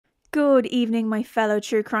Good evening, my fellow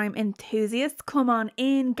true crime enthusiasts. Come on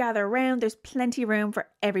in, gather around. There's plenty of room for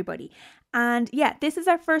everybody. And yeah, this is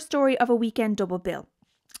our first story of a weekend double bill.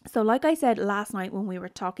 So like I said last night when we were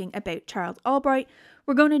talking about Charles Albright,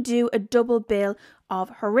 we're going to do a double bill of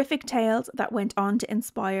horrific tales that went on to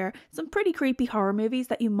inspire some pretty creepy horror movies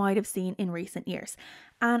that you might have seen in recent years.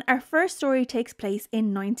 And our first story takes place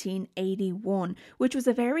in 1981, which was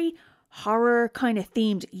a very horror kind of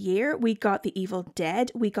themed year. We got The Evil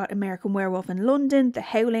Dead, we got American Werewolf in London, The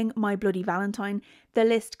Howling, My Bloody Valentine. The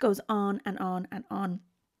list goes on and on and on.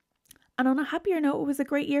 And on a happier note, it was a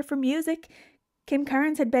great year for music. Kim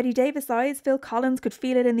Carnes had Betty Davis eyes, Phil Collins could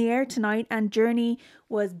feel it in the air tonight, and Journey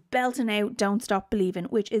was belting out Don't Stop Believin',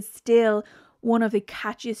 which is still one of the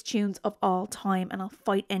catchiest tunes of all time, and I'll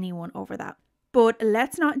fight anyone over that. But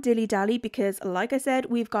let's not dilly-dally because, like I said,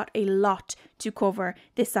 we've got a lot to cover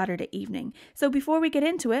this Saturday evening. So before we get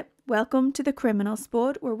into it, welcome to the Criminal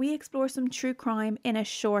Spud, where we explore some true crime in a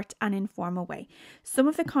short and informal way. Some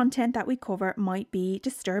of the content that we cover might be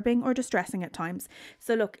disturbing or distressing at times.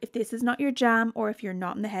 So look, if this is not your jam or if you're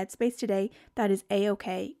not in the headspace today, that is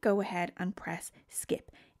a-okay. Go ahead and press skip.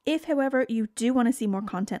 If, however, you do want to see more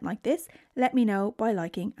content like this, let me know by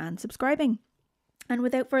liking and subscribing. And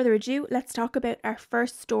without further ado, let's talk about our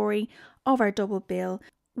first story of our double bill,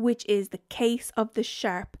 which is the case of the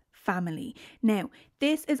Sharp family. Now,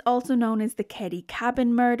 this is also known as the Keddie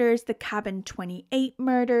cabin murders, the Cabin 28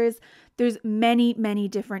 murders. There's many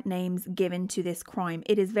different names given to this crime.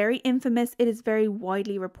 It is very infamous, it is very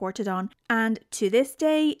widely reported on, and to this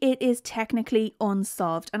day, it is technically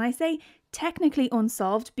unsolved. And I say technically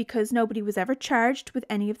unsolved because nobody was ever charged with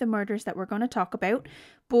any of the murders that we're going to talk about,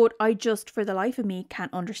 but I just for the life of me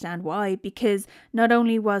can't understand why, because not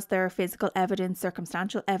only was there physical evidence,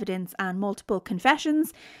 circumstantial evidence and multiple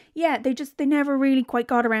confessions, they never really quite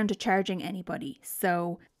got around to charging anybody.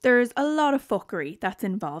 So there's a lot of fuckery that's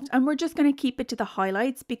involved, and we're just going to keep it to the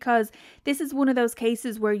highlights because this is one of those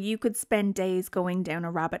cases where you could spend days going down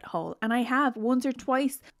a rabbit hole, and I have once or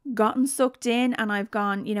twice gotten sucked in, and I've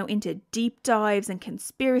gone, into deep dives and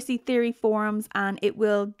conspiracy theory forums, and it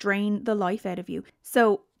will drain the life out of you.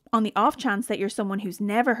 So on the off chance that you're someone who's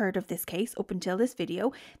never heard of this case up until this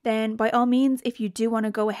video, then by all means, if you do want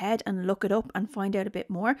to go ahead and look it up and find out a bit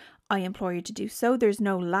more, I implore you to do so. There's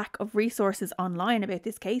no lack of resources online about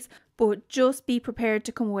this case, but just be prepared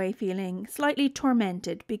to come away feeling slightly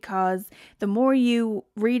tormented, because the more you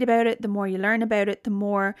read about it, the more you learn about it, the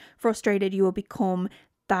more frustrated you will become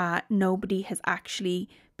that nobody has actually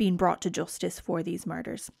been brought to justice for these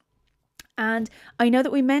murders. And I know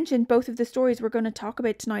that we mentioned both of the stories we're going to talk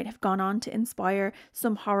about tonight have gone on to inspire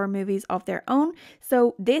some horror movies of their own.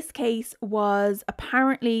 So this case was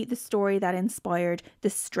apparently the story that inspired The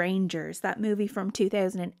Strangers, that movie from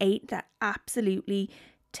 2008 that absolutely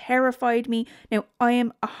terrified me. Now, I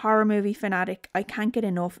am a horror movie fanatic. I can't get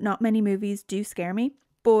enough. Not many movies do scare me.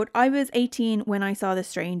 But I was 18 when I saw The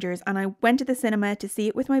Strangers, and I went to the cinema to see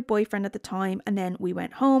it with my boyfriend at the time, and then we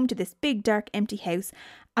went home to this big dark empty house,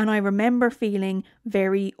 and I remember feeling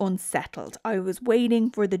very unsettled. I was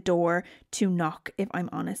waiting for the door to knock, if I'm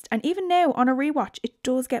honest. And even now on a rewatch, it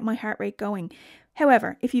does get my heart rate going.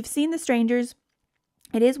 However, if you've seen The Strangers,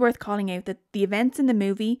 it is worth calling out that the events in the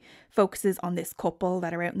movie focuses on this couple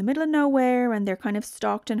that are out in the middle of nowhere, and they're kind of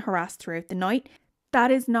stalked and harassed throughout the night. That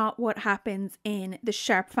is not what happens in the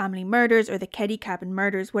Sharp family murders or the Keddie cabin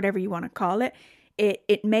murders, whatever you want to call it.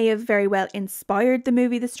 It may have very well inspired the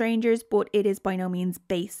movie The Strangers, but it is by no means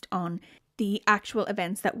based on the actual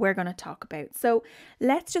events that we're going to talk about. So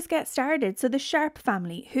let's just get started. So the Sharp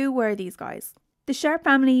family, who were these guys? The Sharp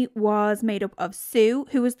family was made up of Sue,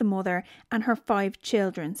 who was the mother, and her 5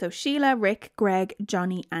 children. So Sheila, Rick, Greg,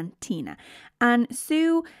 Johnny and Tina. And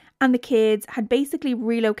Sue and the kids had basically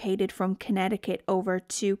relocated from Connecticut over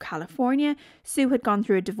to California. Sue had gone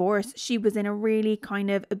through a divorce. She was in a really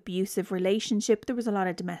kind of abusive relationship. There was a lot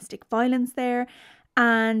of domestic violence there.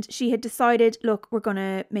 And she had decided, look, we're going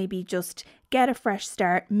to maybe just get a fresh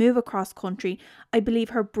start, move across country. I believe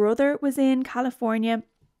her brother was in California,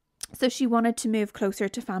 so she wanted to move closer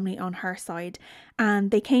to family on her side.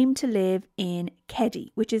 And they came to live in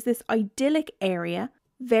Keddie, which is this idyllic area,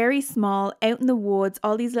 very small, out in the woods,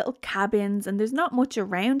 all these little cabins, and there's not much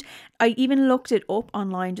around. I even looked it up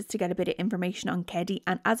online just to get a bit of information on Keddie,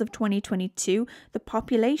 and as of 2022, the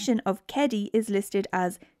population of Keddie is listed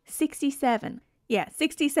as 67. Yeah,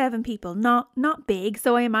 67 people, not big.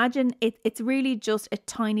 So I imagine it's really just a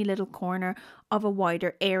tiny little corner of a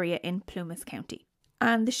wider area in Plumas County.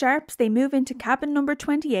 And the Sharps, they move into cabin number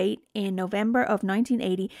 28 in November of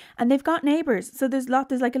 1980, and they've got neighbours. So there's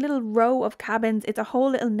like a little row of cabins. It's a whole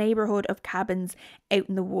little neighbourhood of cabins out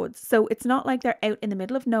in the woods. So it's not like they're out in the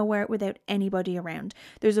middle of nowhere without anybody around.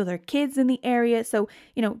 There's other kids in the area. So,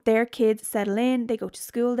 you know, their kids settle in, they go to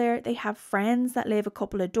school there. They have friends that live a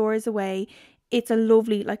couple of doors away. It's a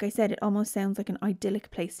lovely, like I said, it almost sounds like an idyllic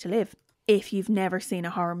place to live if you've never seen a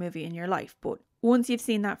horror movie in your life. But once you've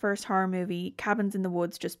seen that first horror movie, cabins in the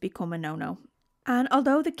woods just become a no-no. And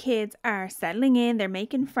although the kids are settling in, they're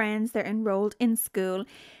making friends, they're enrolled in school,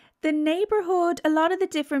 the neighbourhood, a lot of the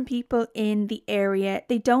different people in the area,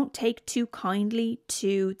 they don't take too kindly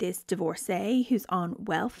to this divorcee who's on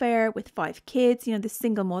welfare with 5 kids, you know, the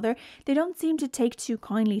single mother. They don't seem to take too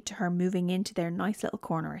kindly to her moving into their nice little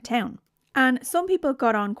corner of town. And some people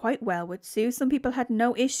got on quite well with Sue. Some people had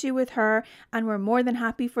no issue with her and were more than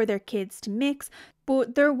happy for their kids to mix.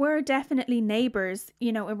 But there were definitely neighbours,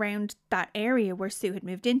 you know, around that area where Sue had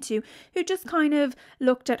moved into, who just kind of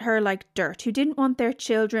looked at her like dirt, who didn't want their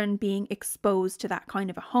children being exposed to that kind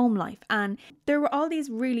of a home life. And there were all these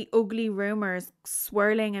really ugly rumours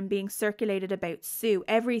swirling and being circulated about Sue.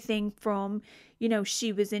 Everything from, you know,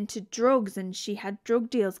 she was into drugs and she had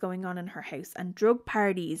drug deals going on in her house and drug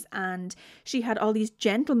parties, and she had all these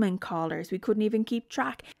gentlemen callers. We couldn't even keep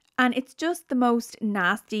track. And it's just the most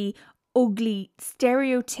nasty, ugly,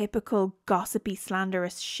 stereotypical, gossipy,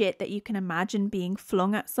 slanderous shit that you can imagine being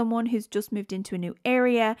flung at someone who's just moved into a new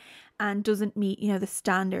area and doesn't meet, you know, the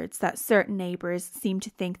standards that certain neighbours seem to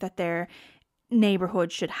think that their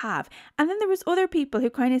neighborhood should have. And then there was other people who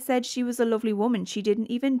kind of said she was a lovely woman. She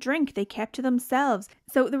didn't even drink. They kept to themselves.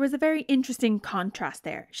 So there was a very interesting contrast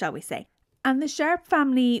there, shall we say. And the Sharp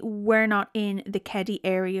family were not in the Keddie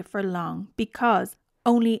area for long, because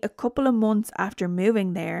only a couple of months after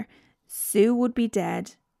moving there, Sue would be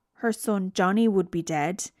dead, her son Johnny would be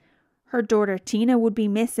dead, her daughter Tina would be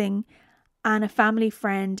missing, and a family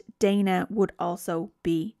friend, Dana, would also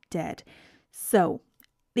be dead. So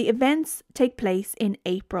the events take place in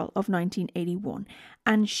April of 1981,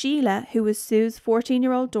 and Sheila, who was Sue's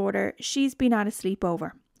 14-year-old daughter, she's been at a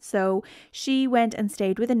sleepover. So she went and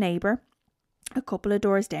stayed with a neighbour a couple of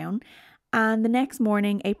doors down, and the next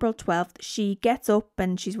morning, April 12th, she gets up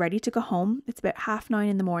and she's ready to go home. It's about 9:30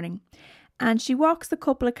 in the morning, and she walks a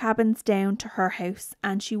couple of cabins down to her house,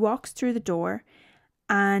 and she walks through the door,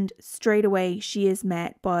 and straight away she is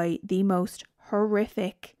met by the most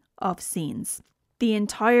horrific of scenes. The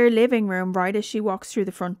entire living room, right as she walks through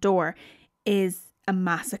the front door, is a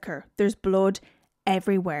massacre. There's blood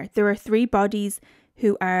everywhere. There are 3 bodies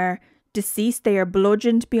who are deceased. They are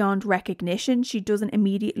bludgeoned beyond recognition. She doesn't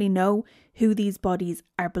immediately know who these bodies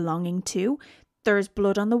are belonging to. There's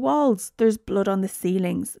blood on the walls. There's blood on the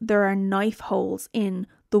ceilings. There are knife holes in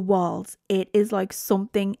the walls. It is like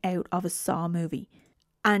something out of a Saw movie.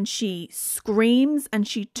 And she screams and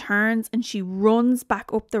she turns and she runs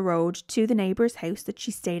back up the road to the neighbour's house that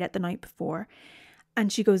she stayed at the night before.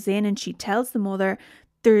 And she goes in and she tells the mother,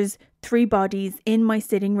 "There's 3 bodies in my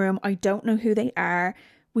sitting room. I don't know who they are.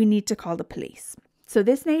 We need to call the police." So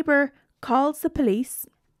this neighbour calls the police,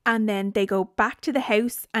 and then they go back to the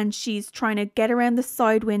house, and she's trying to get around the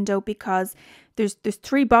side window because there's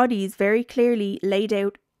 3 bodies very clearly laid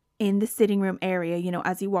out in the sitting room area, you know,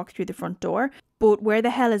 as you walk through the front door. But where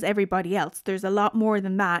the hell is everybody else? There's a lot more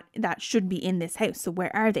than that should be in this house. So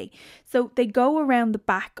where are they? So they go around the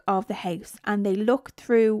back of the house and they look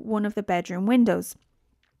through one of the bedroom windows.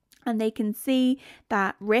 And they can see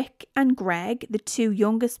that Rick and Greg, the 2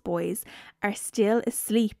 youngest boys, are still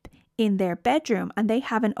asleep in their bedroom. And they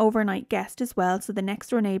have an overnight guest as well. So the next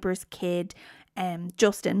door neighbour's kid,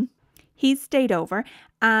 Justin, he's stayed over.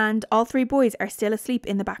 And all 3 boys are still asleep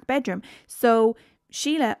in the back bedroom. So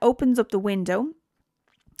Sheila opens up the window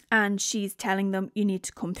and she's telling them, you need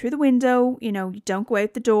to come through the window. You know, you don't go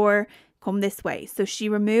out the door. Come this way. So she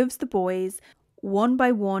removes the boys one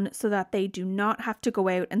by one so that they do not have to go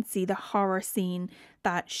out and see the horror scene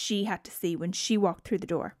that she had to see when she walked through the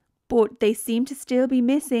door. But they seem to still be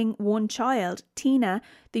missing one child. Tina,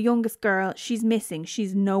 the youngest girl, she's missing.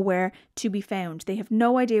 She's nowhere to be found. They have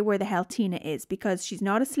no idea where the hell Tina is because she's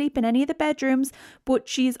not asleep in any of the bedrooms, but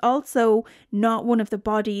she's also not one of the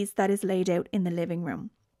bodies that is laid out in the living room.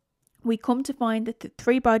 We come to find that the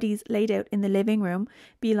 3 bodies laid out in the living room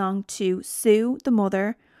belong to Sue, the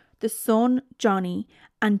mother, the son, Johnny,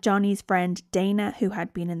 and Johnny's friend, Dana, who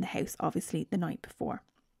had been in the house, obviously, the night before.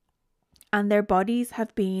 And their bodies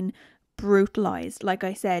have been brutalized, like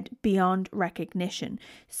I said, beyond recognition.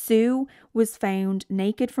 Sue was found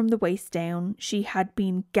naked from the waist down. She had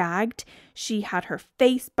been gagged. She had her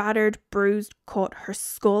face battered, bruised, cut. Her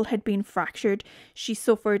skull had been fractured. She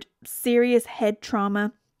suffered serious head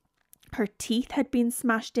trauma. Her teeth had been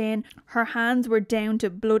smashed in. Her hands were down to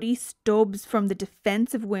bloody stubs from the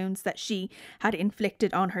defensive wounds that she had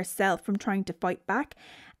inflicted on herself from trying to fight back.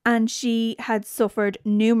 And she had suffered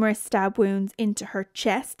numerous stab wounds into her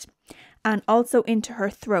chest and also into her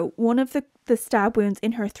throat. One of the stab wounds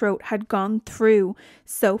in her throat had gone through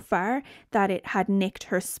so far that it had nicked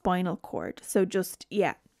her spinal cord. So just,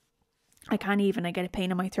 yeah, I get a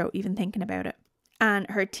pain in my throat even thinking about it. And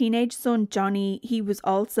her teenage son, Johnny, he was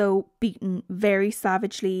also beaten very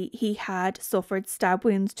savagely. He had suffered stab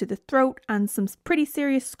wounds to the throat and some pretty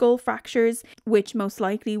serious skull fractures, which most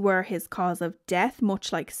likely were his cause of death.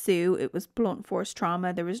 Much like Sue, it was blunt force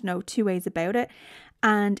trauma. There was no two ways about it.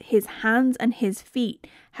 And his hands and his feet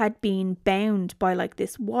had been bound by like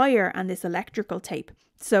this wire and this electrical tape.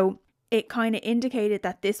 So it kind of indicated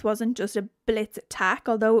that this wasn't just a blitz attack,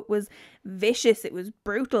 although it was vicious, it was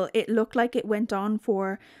brutal. It looked like it went on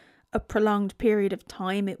for a prolonged period of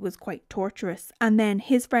time. It was quite torturous. And then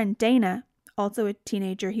his friend Dana, also a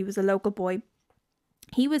teenager, he was a local boy,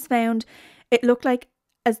 he was found, it looked like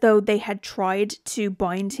as though they had tried to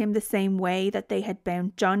bind him the same way that they had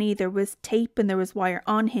bound Johnny. There was tape and there was wire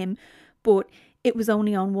on him, but it was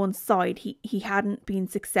only on one side. He hadn't been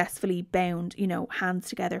successfully bound, hands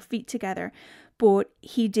together, feet together. But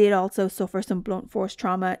he did also suffer some blunt force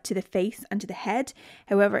trauma to the face and to the head.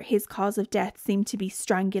 However, his cause of death seemed to be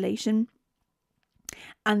strangulation.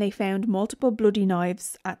 And they found multiple bloody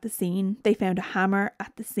knives at the scene. They found a hammer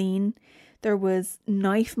at the scene. There was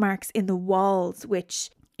knife marks in the walls, which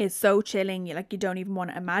is so chilling. You don't even want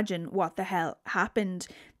to imagine what the hell happened,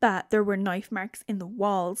 that there were knife marks in the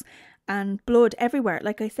walls. And blood everywhere.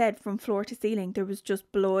 Like I said, from floor to ceiling, there was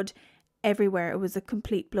just blood everywhere. It was a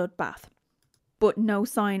complete bloodbath. But no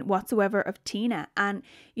sign whatsoever of Tina. And,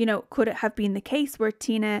 could it have been the case where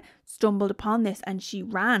Tina stumbled upon this and she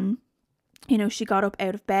ran? She got up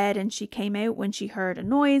out of bed and she came out when she heard a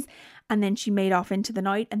noise, and then she made off into the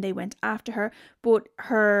night and they went after her. But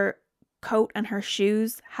her coat and her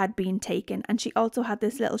shoes had been taken, and she also had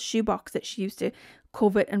this little shoebox that she used to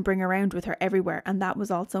covet and bring around with her everywhere, and that was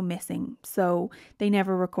also missing. So they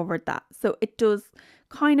never recovered that. So it does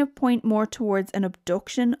kind of point more towards an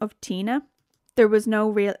abduction of Tina. There was no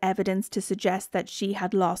real evidence to suggest that she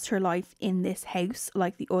had lost her life in this house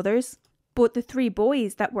like the others. But the three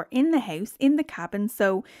boys that were in the house, in the cabin,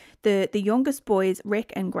 so the youngest boys,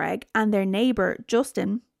 Rick and Greg, and their neighbour,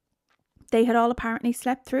 Justin, they had all apparently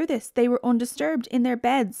slept through this. They were undisturbed in their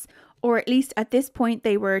beds, or at least at this point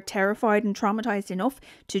they were terrified and traumatized enough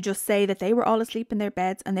to just say that they were all asleep in their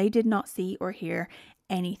beds and they did not see or hear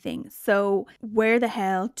anything. So where the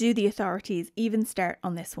hell do the authorities even start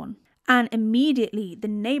on this one? And immediately the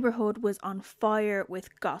neighborhood was on fire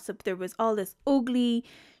with gossip. There was all this ugly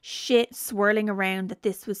shit swirling around that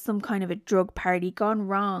this was some kind of a drug party gone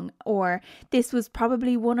wrong, or this was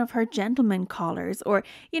probably one of her gentleman callers, or,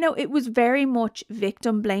 it was very much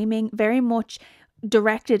victim blaming, very much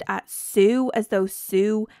directed at Sue, as though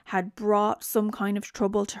Sue had brought some kind of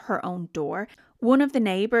trouble to her own door. One of the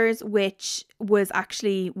neighbours, which was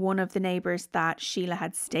actually one of the neighbours that Sheila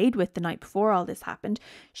had stayed with the night before all this happened,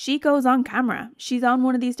 she goes on camera. She's on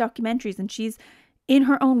one of these documentaries and she's, in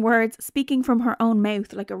her own words, speaking from her own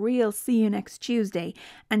mouth like a real see you next Tuesday.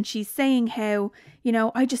 And she's saying how,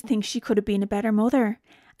 I just think she could have been a better mother.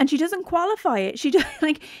 And she doesn't qualify it.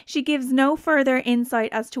 She gives no further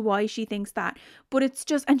insight as to why she thinks that. But it's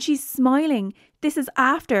just, and she's smiling. This is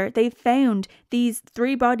after they've found these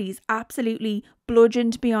three bodies absolutely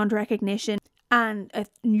bludgeoned beyond recognition. And a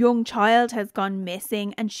young child has gone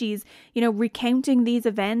missing, and she's, recounting these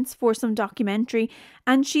events for some documentary,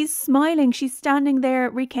 and she's smiling. She's standing there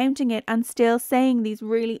recounting it and still saying these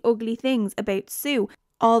really ugly things about Sue,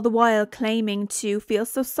 all the while claiming to feel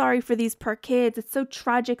so sorry for these poor kids. It's so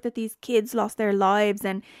tragic that these kids lost their lives,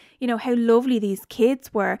 and, how lovely these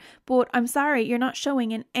kids were. But I'm sorry, you're not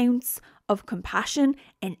showing an ounce of compassion,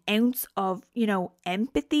 an ounce of,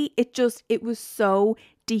 empathy. It was so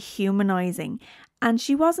dehumanizing. And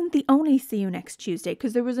she wasn't the only See You Next Tuesday,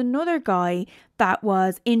 because there was another guy that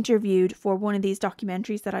was interviewed for one of these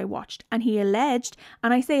documentaries that I watched, and he alleged,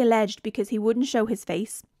 and I say alleged because he wouldn't show his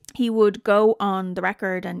face. He would go on the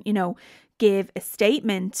record and, give a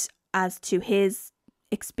statement as to his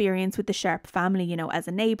experience with the Sharp family, you know, as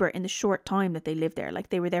a neighbour in the short time that they lived there. Like,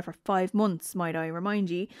 they were there for 5 months, might I remind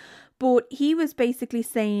you. But he was basically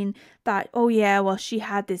saying that, oh yeah, well, she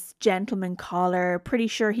had this gentleman collar, pretty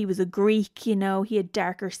sure he was a Greek, you know, he had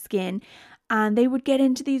darker skin. And they would get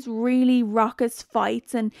into these really raucous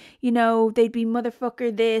fights, and, you know, they'd be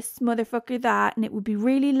motherfucker this, motherfucker that, and it would be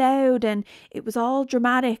really loud, and it was all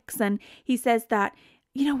dramatics. And he says that,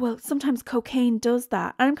 you know, well, sometimes cocaine does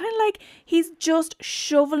that. And I'm kind of like, he's just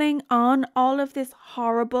shoveling on all of this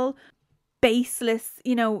horrible, baseless,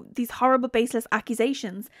 you know, these horrible, baseless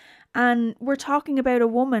accusations. And we're talking about a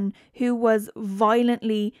woman who was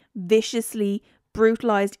violently, viciously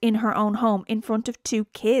brutalized in her own home in front of 2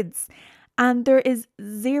 kids. And there is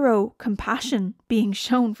zero compassion being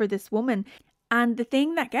shown for this woman. And the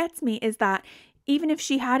thing that gets me is that even if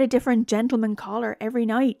she had a different gentleman collar every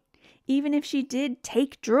night, even if she did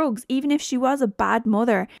take drugs, even if she was a bad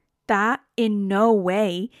mother, that in no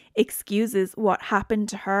way excuses what happened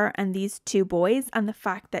to her and these 2 boys, and the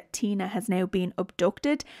fact that Tina has now been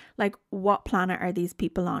abducted. Like, what planet are these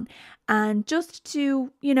people on? And just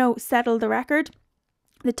to, you know, settle the record,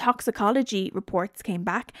 the toxicology reports came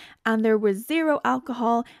back and there was 0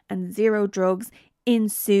 alcohol and 0 drugs in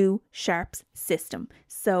Sue Sharp's system.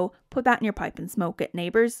 So put that in your pipe and smoke it,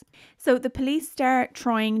 neighbours. So the police start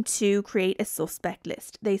trying to create a suspect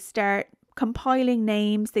list. They start compiling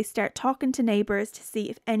names. They start talking to neighbours to see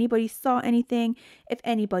if anybody saw anything, if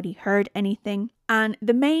anybody heard anything. And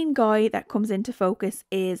the main guy that comes into focus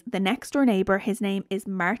is the next door neighbour. His name is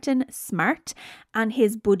Martin Smart, and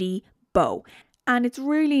his buddy Bo. And it's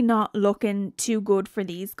really not looking too good for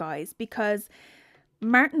these guys, because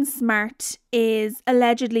Martin Smart is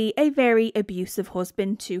allegedly a very abusive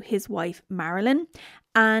husband to his wife Marilyn.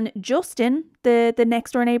 And Justin, the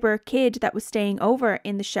next door neighbour kid that was staying over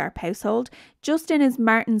in the Sharp household, Justin is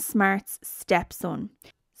Martin Smart's stepson.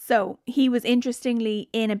 So he was interestingly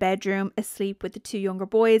in a bedroom asleep with the 2 younger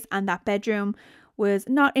boys, and that bedroom was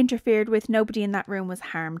not interfered with. Nobody in that room was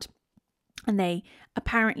harmed. And they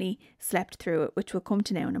apparently slept through it, which we'll come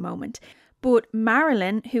to now in a moment. But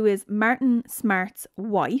Marilyn, who is Martin Smart's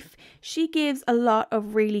wife, she gives a lot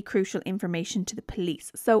of really crucial information to the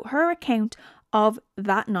police. So her account of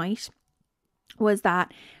that night was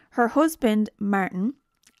that her husband, Martin,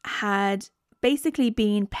 had basically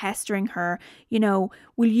been pestering her, you know,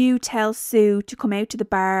 will you tell Sue to come out to the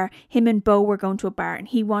bar? Him and Bo were going to a bar and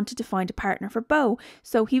he wanted to find a partner for Bo.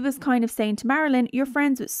 So he was kind of saying to Marilyn, you're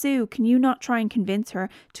friends with Sue, can you not try and convince her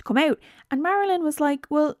to come out? And Marilyn was like,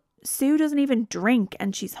 well, Sue doesn't even drink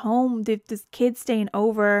and she's home. There's kids staying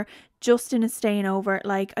over. Justin is staying over.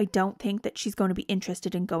 Like, I don't think that she's going to be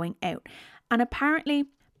interested in going out. And apparently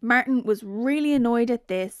Martin was really annoyed at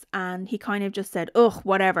this, and he kind of just said, ugh,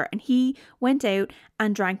 whatever. And he went out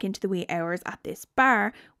and drank into the wee hours at this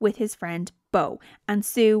bar with his friend Bo. And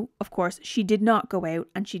Sue, of course, she did not go out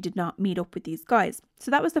and she did not meet up with these guys. So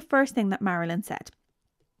that was the first thing that Marilyn said.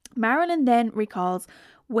 Marilyn then recalls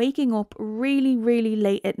waking up really, really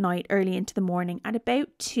late at night, early into the morning at about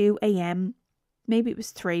 2 a.m. Maybe it was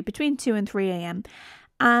 3, between 2 and 3 a.m.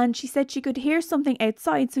 And she said she could hear something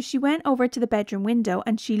outside. So she went over to the bedroom window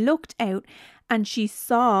and she looked out and she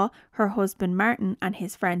saw her husband Martin and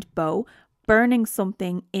his friend Bo burning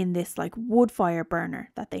something in this like wood fire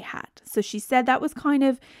burner that they had. So she said that was kind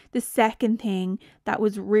of the second thing that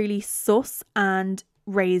was really sus and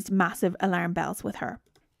raised massive alarm bells with her.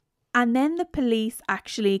 And then the police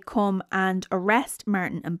actually come and arrest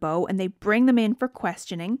Martin and Bo, and they bring them in for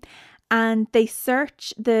questioning, and they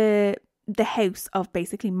search the house of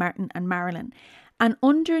basically Martin and Marilyn. And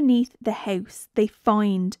underneath the house, they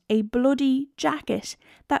find a bloody jacket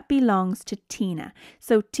that belongs to Tina.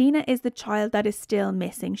 So Tina is the child that is still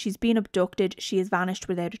missing. She's been abducted. She has vanished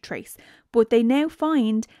without a trace. But they now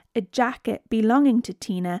find a jacket belonging to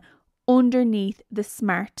Tina underneath the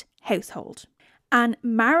Smart household. And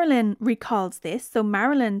Marilyn recalls this. So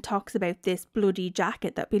Marilyn talks about this bloody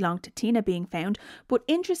jacket that belonged to Tina being found. But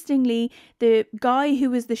interestingly, the guy who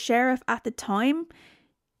was the sheriff at the time,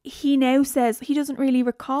 he now says he doesn't really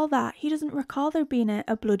recall that. He doesn't recall there being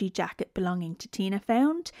a bloody jacket belonging to Tina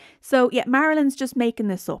found. So yeah, Marilyn's just making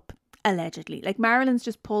this up, allegedly. Like, Marilyn's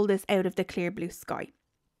just pulled this out of the clear blue sky.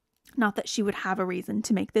 Not that she would have a reason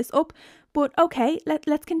to make this up, but okay,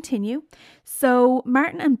 let's continue. So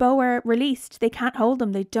Martin and Bo are released. They can't hold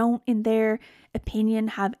them. They don't, in their opinion,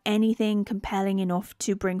 have anything compelling enough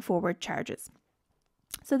to bring forward charges.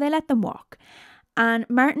 So they let them walk. And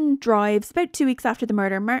Martin drives, about 2 weeks after the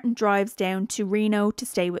murder, Martin drives down to Reno to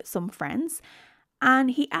stay with some friends.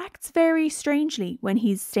 And he acts very strangely when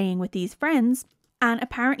he's staying with these friends. And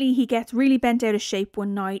apparently he gets really bent out of shape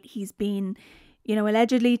one night. He's been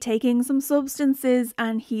allegedly taking some substances,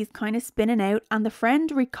 and he's kind of spinning out, and the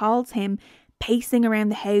friend recalls him pacing around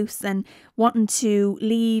the house and wanting to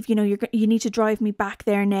leave. You need to drive me back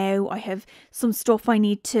there now. I have some stuff I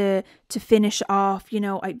need to finish off.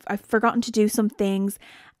 I've forgotten to do some things.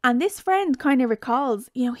 And this friend kind of recalls,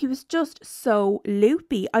 he was just so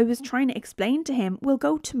loopy. I was trying to explain to him, we'll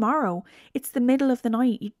go tomorrow. It's the middle of the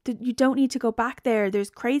night. You don't need to go back there. There's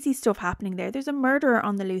crazy stuff happening there. There's a murderer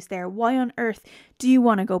on the loose there. Why on earth do you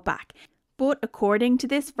want to go back? But according to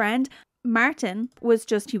this friend, Martin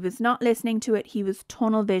he was not listening to it. He was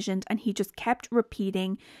tunnel visioned, and he just kept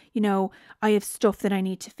repeating, I have stuff that I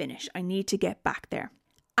need to finish. I need to get back there.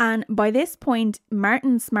 And by this point,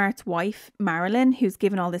 Martin Smart's wife, Marilyn, who's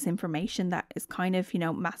given all this information that is kind of,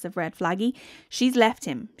 massive red flaggy, she's left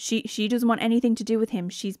him. She doesn't want anything to do with him.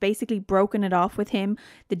 She's basically broken it off with him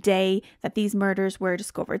the day that these murders were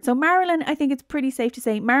discovered. So Marilyn, I think it's pretty safe to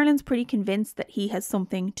say, Marilyn's pretty convinced that he has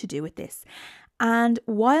something to do with this. And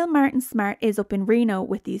while Martin Smart is up in Reno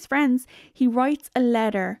with these friends, he writes a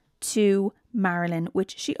letter to Marilyn,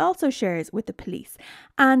 which she also shares with the police.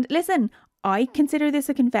 And listen, I consider this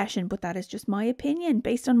a confession, but that is just my opinion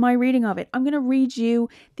based on my reading of it. I'm going to read you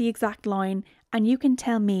the exact line and you can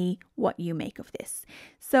tell me what you make of this.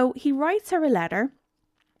 So he writes her a letter,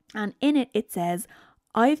 and in it says,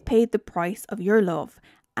 I've paid the price of your love,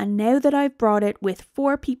 and now that I've brought it with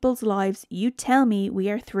 4 people's lives, you tell me we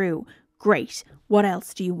are through. Great. What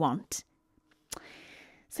else do you want?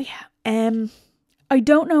 So yeah, I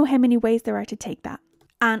don't know how many ways there are to take that.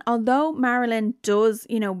 And although Marilyn does,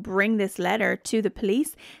 bring this letter to the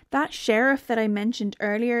police, that sheriff that I mentioned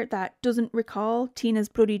earlier that doesn't recall Tina's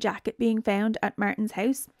bloody jacket being found at Martin's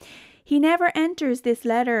house, he never enters this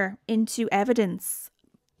letter into evidence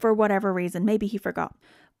for whatever reason. Maybe he forgot.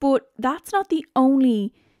 But that's not the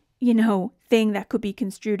only, thing that could be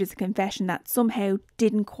construed as a confession that somehow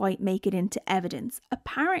didn't quite make it into evidence.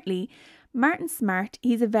 Apparently, Martin Smart,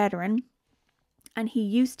 he's a veteran, and he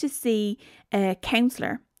used to see a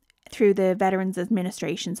counsellor through the Veterans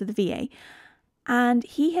Administration, so the VA. And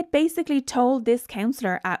he had basically told this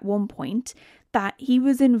counsellor at one point that he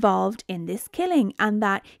was involved in this killing, and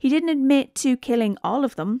that he didn't admit to killing all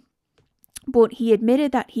of them, but he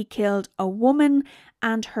admitted that he killed a woman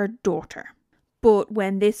and her daughter. But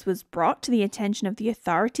when this was brought to the attention of the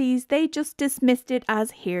authorities, they just dismissed it as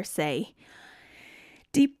hearsay.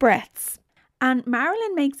 Deep breaths. And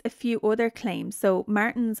Marilyn makes a few other claims. So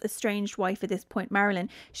Martin's estranged wife at this point, Marilyn,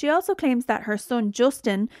 she also claims that her son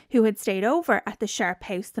Justin, who had stayed over at the Sharp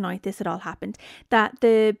house the night this had all happened, that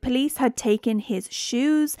the police had taken his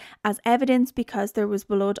shoes as evidence because there was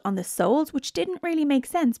blood on the soles, which didn't really make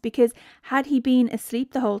sense, because had he been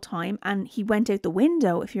asleep the whole time and he went out the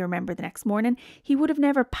window, if you remember, the next morning, he would have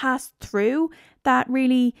never passed through that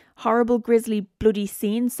really horrible, grisly, bloody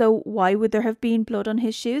scene. So why would there have been blood on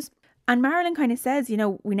his shoes? And Marilyn kind of says,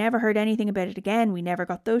 we never heard anything about it again. We never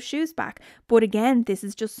got those shoes back. But again, this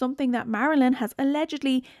is just something that Marilyn has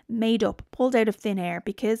allegedly made up, pulled out of thin air,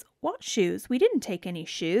 because what shoes? We didn't take any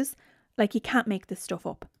shoes. Like, you can't make this stuff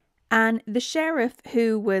up. And the sheriff,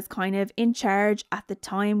 who was kind of in charge at the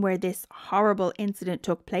time where this horrible incident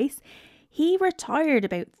took place, he retired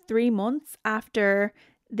about 3 months after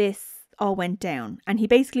this all went down. And he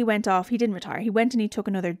basically went off. He didn't retire. He went and he took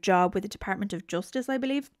another job with the Department of Justice, I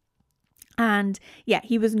believe. And yeah,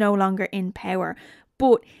 he was no longer in power.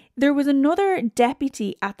 But there was another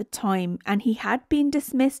deputy at the time, and he had been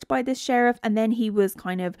dismissed by this sheriff, and then he was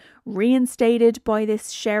kind of reinstated by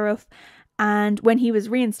this sheriff. And when he was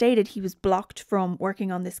reinstated, he was blocked from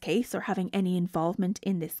working on this case or having any involvement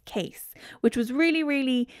in this case, which was really,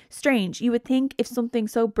 really strange. You would think if something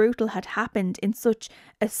so brutal had happened in such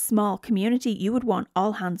a small community, you would want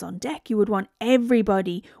all hands on deck. You would want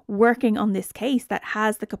everybody working on this case that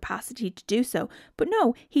has the capacity to do so. But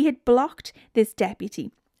no, he had blocked this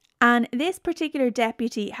deputy. And this particular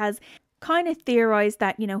deputy has kind of theorized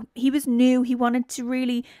that, he was new. He wanted to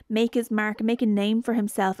really make his mark and make a name for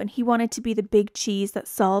himself. And he wanted to be the big cheese that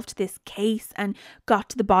solved this case and got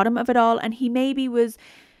to the bottom of it all. And he maybe was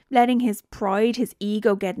letting his pride, his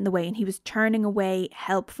ego get in the way. And he was turning away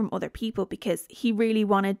help from other people because he really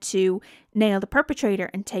wanted to nail the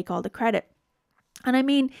perpetrator and take all the credit. And I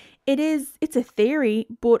mean, it's a theory,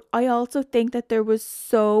 but I also think that there was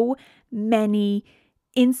so many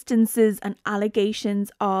instances and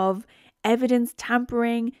allegations of evidence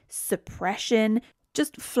tampering, suppression,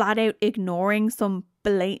 just flat out ignoring some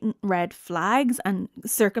blatant red flags and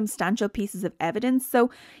circumstantial pieces of evidence.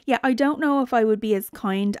 So yeah, I don't know if I would be as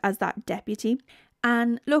kind as that deputy.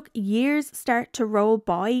 And look, years start to roll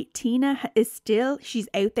by. Tina she's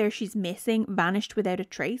out there, she's missing, vanished without a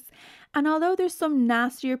trace. And although there's some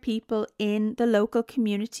nastier people in the local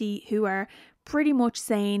community who are pretty much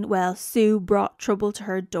saying, well, Sue brought trouble to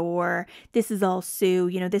her door, this is all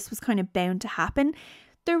Sue, this was kind of bound to happen,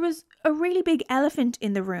 there was a really big elephant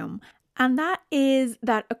in the room. And that is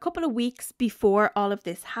that a couple of weeks before all of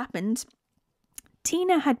this happened,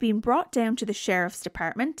 Tina had been brought down to the sheriff's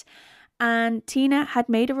department, and Tina had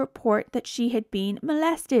made a report that she had been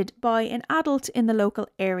molested by an adult in the local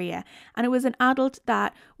area. And it was an adult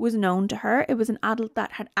that was known to her. It was an adult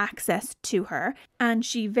that had access to her. And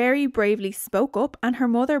she very bravely spoke up, and her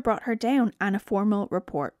mother brought her down, and a formal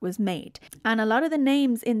report was made. And a lot of the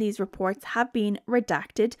names in these reports have been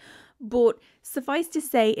redacted, but suffice to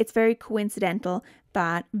say, it's very coincidental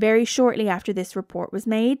that very shortly after this report was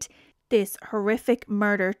made, this horrific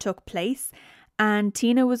murder took place. And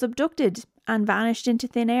Tina was abducted and vanished into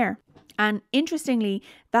thin air. And interestingly,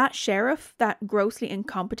 that sheriff, that grossly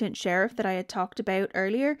incompetent sheriff that I had talked about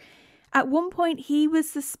earlier, at one point he was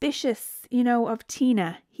suspicious, of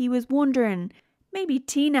Tina. He was wondering, maybe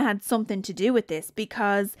Tina had something to do with this,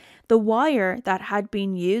 because the wire that had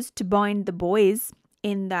been used to bind the boys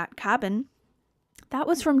in that cabin, that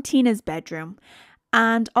was from Tina's bedroom.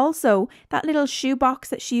 And also that little shoebox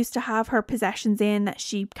that she used to have her possessions in, that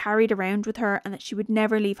she carried around with her and that she would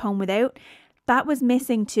never leave home without, that was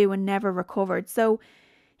missing too and never recovered. So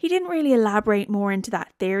he didn't really elaborate more into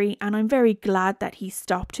that theory, and I'm very glad that he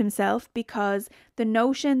stopped himself, because the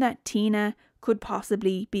notion that Tina could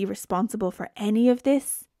possibly be responsible for any of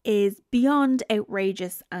this is beyond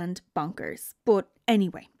outrageous and bonkers. But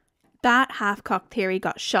anyway, that half-cocked theory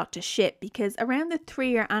got shot to shit, because around the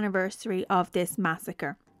 3-year anniversary of this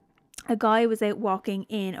massacre, a guy was out walking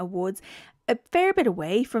in a woods a fair bit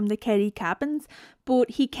away from the Keddie cabins, but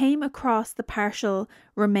he came across the partial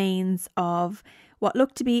remains of what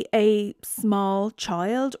looked to be a small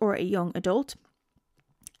child or a young adult.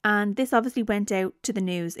 And this obviously went out to the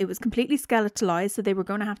news. It was completely skeletalized, so they were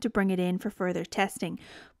going to have to bring it in for further testing.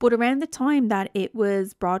 But around the time that it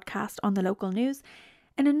was broadcast on the local news,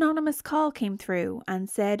 an anonymous call came through and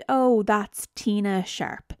said, oh, that's Tina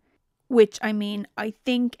Sharp. Which, I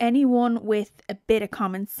think anyone with a bit of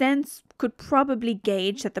common sense could probably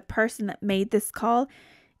gauge that the person that made this call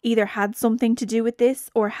either had something to do with this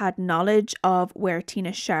or had knowledge of where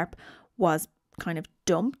Tina Sharp was kind of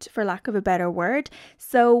dumped, for lack of a better word.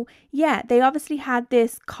 So yeah, they obviously had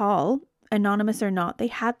this call, anonymous or not, they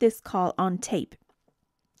had this call on tape.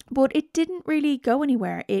 But it didn't really go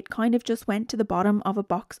anywhere. It kind of just went to the bottom of a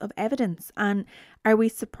box of evidence. And are we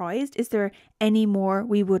surprised? Is there any more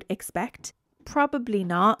we would expect? Probably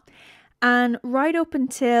not. And right up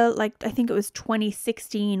until I think it was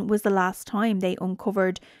 2016 was the last time they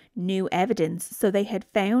uncovered new evidence. So they had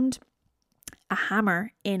found a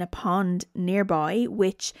hammer in a pond nearby,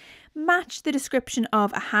 which matched the description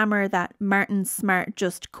of a hammer that Martin Smart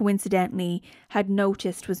just coincidentally had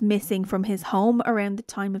noticed was missing from his home around the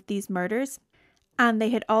time of these murders. And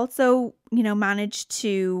they had also, managed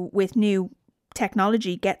to, with new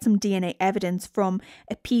technology, get some DNA evidence from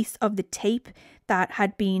a piece of the tape that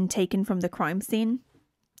had been taken from the crime scene.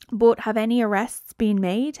 But have any arrests been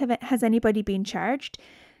made? Has anybody been charged?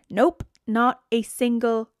 Nope, not a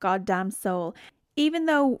single goddamn soul. Even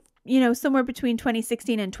though, somewhere between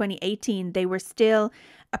 2016 and 2018, they were still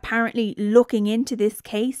apparently looking into this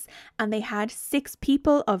case, and they had 6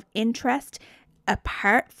 people of interest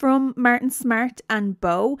apart from Martin Smart and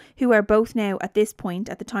Beau, who are both now at this point,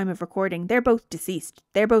 at the time of recording, they're both deceased.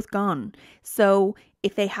 They're both gone. So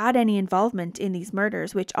if they had any involvement in these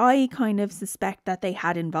murders, which I kind of suspect that they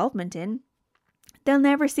had involvement in, they'll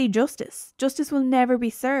never see justice. Justice will never be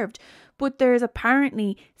served. But there's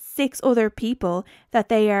apparently 6 other people that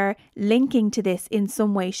they are linking to this in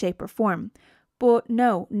some way, shape or form. But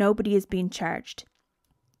no, nobody is being charged.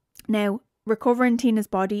 Now, recovering Tina's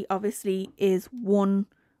body obviously is one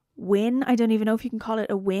win. I don't even know if you can call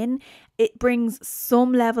it a win. It brings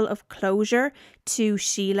some level of closure to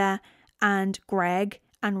Sheila and Greg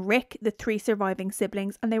and Rick, the 3 surviving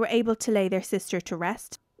siblings, and they were able to lay their sister to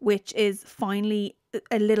rest, which is finally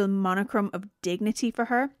a little monochrome of dignity for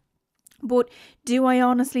her. But do I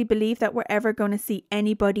honestly believe that we're ever going to see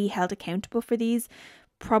anybody held accountable for these?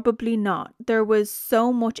 Probably not. There was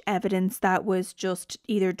so much evidence that was just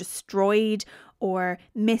either destroyed or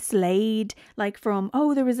mislaid, like from,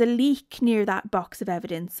 there was a leak near that box of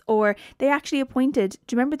evidence, or they actually appointed,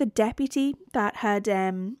 do you remember the deputy that had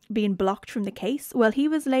been blocked from the case? Well, he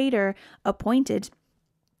was later appointed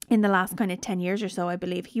in the last kind of 10 years or so, I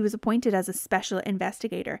believe. He was appointed as a special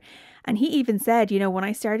investigator. And he even said, when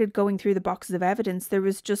I started going through the boxes of evidence, there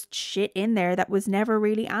was just shit in there that was never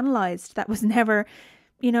really analysed, that was never,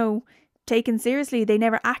 taken seriously. They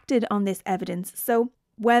never acted on this evidence. So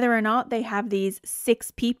whether or not they have these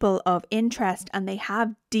 6 people of interest and they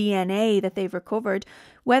have DNA that they've recovered,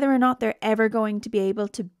 whether or not they're ever going to be able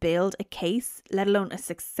to build a case, let alone a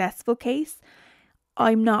successful case,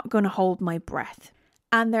 I'm not going to hold my breath.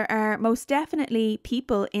 And there are most definitely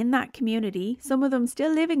people in that community, some of them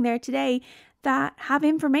still living there today, that have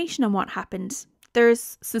information on what happened.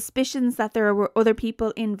 There's suspicions that there were other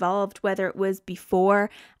people involved, whether it was before,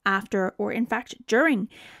 after, or in fact during.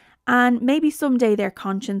 And maybe someday their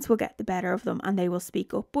conscience will get the better of them and they will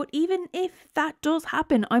speak up. But even if that does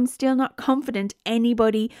happen, I'm still not confident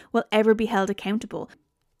anybody will ever be held accountable.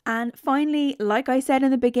 And finally, like I said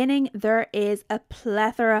in the beginning, there is a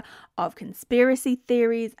plethora of conspiracy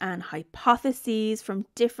theories and hypotheses from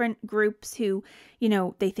different groups who,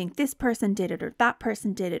 they think this person did it or that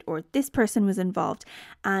person did it or this person was involved.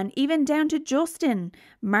 And even down to Justin,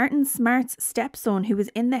 Martin Smart's stepson, who was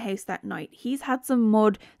in the house that night. He's had some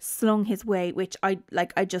mud slung his way, which I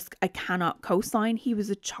cannot co-sign. He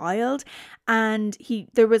was a child and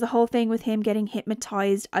there was a whole thing with him getting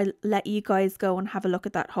hypnotized. I'll let you guys go and have a look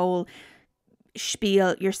at that whole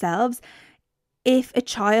spiel yourselves. If a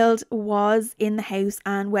child was in the house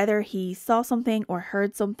and whether he saw something or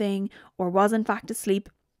heard something or was in fact asleep,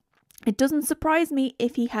 it doesn't surprise me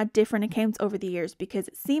if he had different accounts over the years, because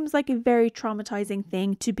it seems like a very traumatizing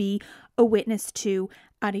thing to be a witness to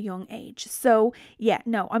at a young age. So yeah,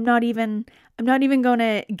 no, I'm not even going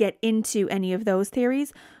to get into any of those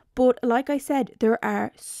theories. But like I said, there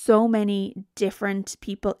are so many different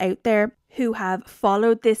people out there who have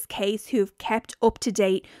followed this case, who've kept up to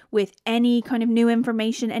date with any kind of new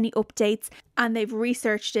information, any updates, and they've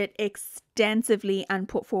researched it extensively and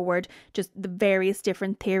put forward just the various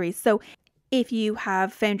different theories. So if you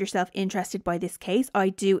have found yourself interested by this case, I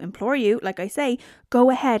do implore you, like I say, go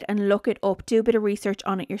ahead and look it up. Do a bit of research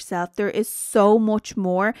on it yourself. There is so much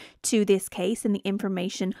more to this case and the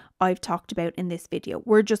information I've talked about in this video.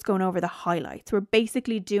 We're just going over the highlights. We're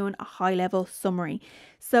basically doing a high-level summary.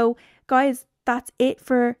 So, guys, that's it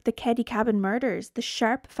for the Keddie Cabin murders, the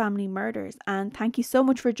Sharp family murders. And thank you so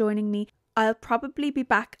much for joining me. I'll probably be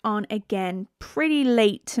back on again pretty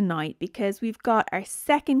late tonight because we've got our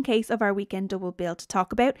second case of our weekend double bill to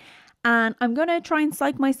talk about, and I'm going to try and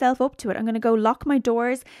psych myself up to it. I'm going to go lock my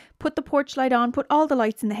doors, put the porch light on, put all the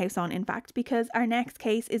lights in the house on, in fact, because our next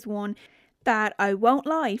case is one that, I won't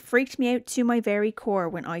lie, freaked me out to my very core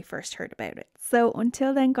when I first heard about it. So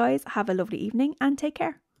until then, guys, have a lovely evening and take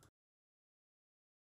care.